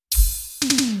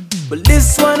But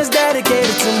this one is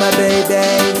dedicated to my baby.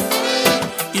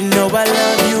 You know I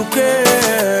love you,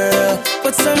 girl,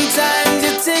 but sometimes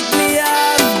you take me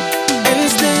out. And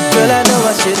still, girl, I know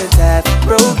I shouldn't have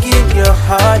broken your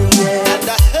heart, yeah.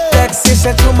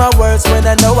 Vexation to my words when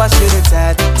I know I shouldn't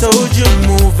have told you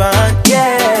move on,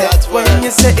 yeah. When you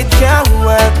say it can't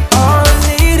work, all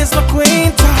I need is my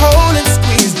queen to hold and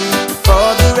squeeze me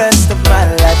for the rest of my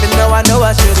life. And now I know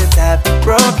I shouldn't have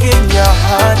broken your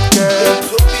heart, girl.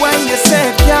 When you say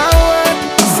it can't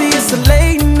work, see it's a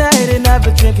late night and I've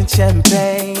been drinking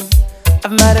champagne. I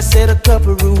might have said a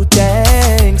couple rude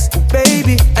things, but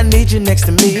baby, I need you next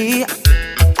to me.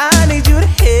 I need you to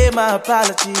hear my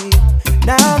apology.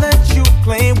 Now that you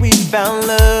claim we found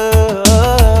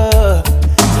love,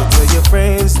 so tell your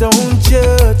friends don't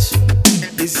judge.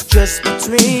 It's just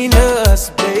between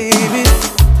us, baby.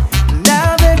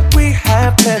 Now that we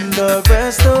have planned the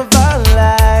rest of our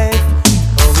life,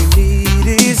 all we need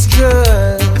is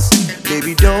trust.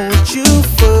 Baby, don't you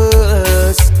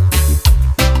fuss.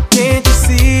 Can't you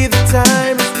see the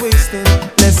time is wasting?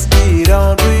 Let's get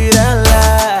on with our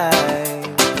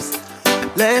lives.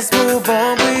 Let's move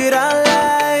on with our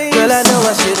lives. Girl, I know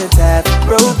I shouldn't have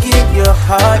broken your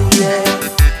heart, yeah.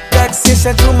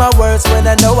 Vexation to my words when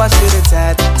I know I shouldn't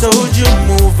have told you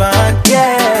move on,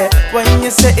 yeah. When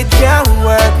you say it can't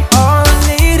work, all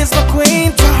I need is my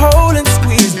queen to hold and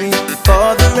squeeze me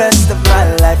for the rest of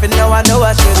my life. And now I know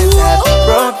I shouldn't have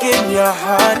broken your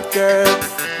heart, girl.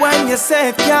 When you say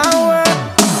it can't work.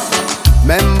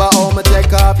 Remember how me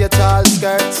take off your tall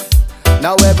skirts?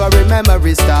 Now every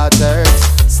memory started.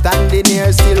 Standing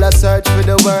here still a search for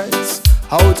the words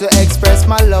how to express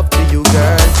my love to you,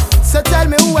 girl. So tell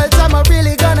me who else am I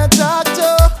really gonna talk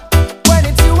to? When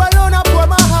it's you alone I pour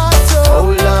my heart to.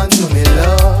 Hold on to me,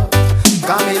 love,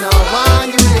 coming on when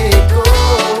you let go.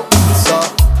 So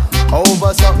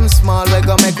over something small we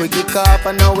gon' make we kick off.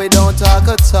 And now we don't talk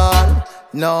at all.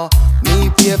 No, me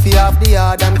pay for half the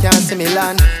yard and can't see me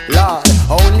land. Lord,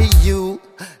 only you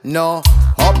know.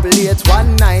 Up late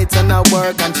one night and I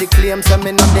work and she claims I'm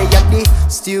in on the at the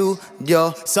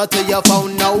studio. So to your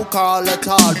phone no call at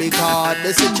all because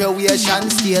the situation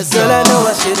stays so. Girl, I know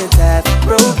I shouldn't have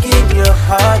broken your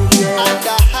heart, yeah.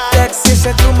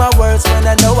 Vexation to my words when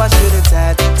I know I shouldn't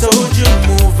have told you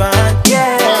move on,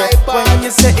 yeah. When you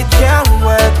say it can't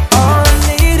work, all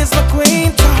I need is my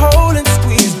queen to hold and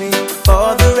squeeze me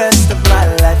for the rest of my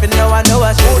life. And now I know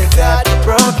I shouldn't have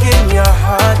broken your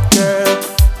heart, girl.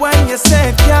 When you say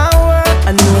it can't work,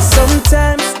 I know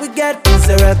sometimes we get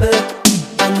miserable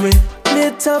and we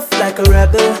live tough like a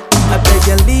rebel. I beg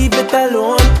you leave it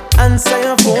alone, answer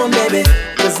your phone, baby,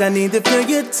 cause I need to feel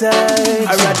your touch.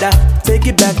 I'd rather take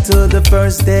it back to the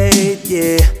first date,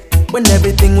 yeah, when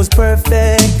everything was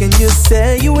perfect and you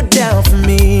said you were down for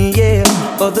me, yeah.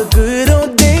 All the good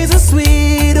old days are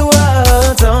sweet,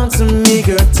 oh, talk to me,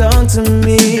 girl, talk to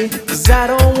me, cause I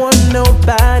don't want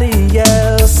nobody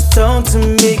else. Talk to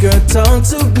me, girl, talk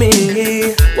to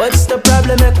me. What's the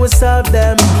problem, make we solve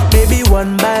them? Maybe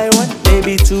 1 by 1,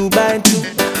 maybe 2 by 2.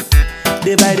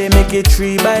 Divide and make it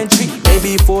 3 by 3,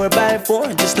 maybe 4 by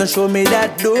 4. Just don't show me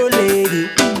that door,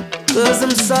 lady, cause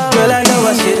I'm sorry. Girl, I know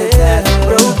I shouldn't have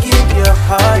broken your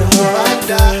heart,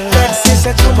 yeah.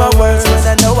 Vexation to my words when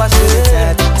I know I shouldn't have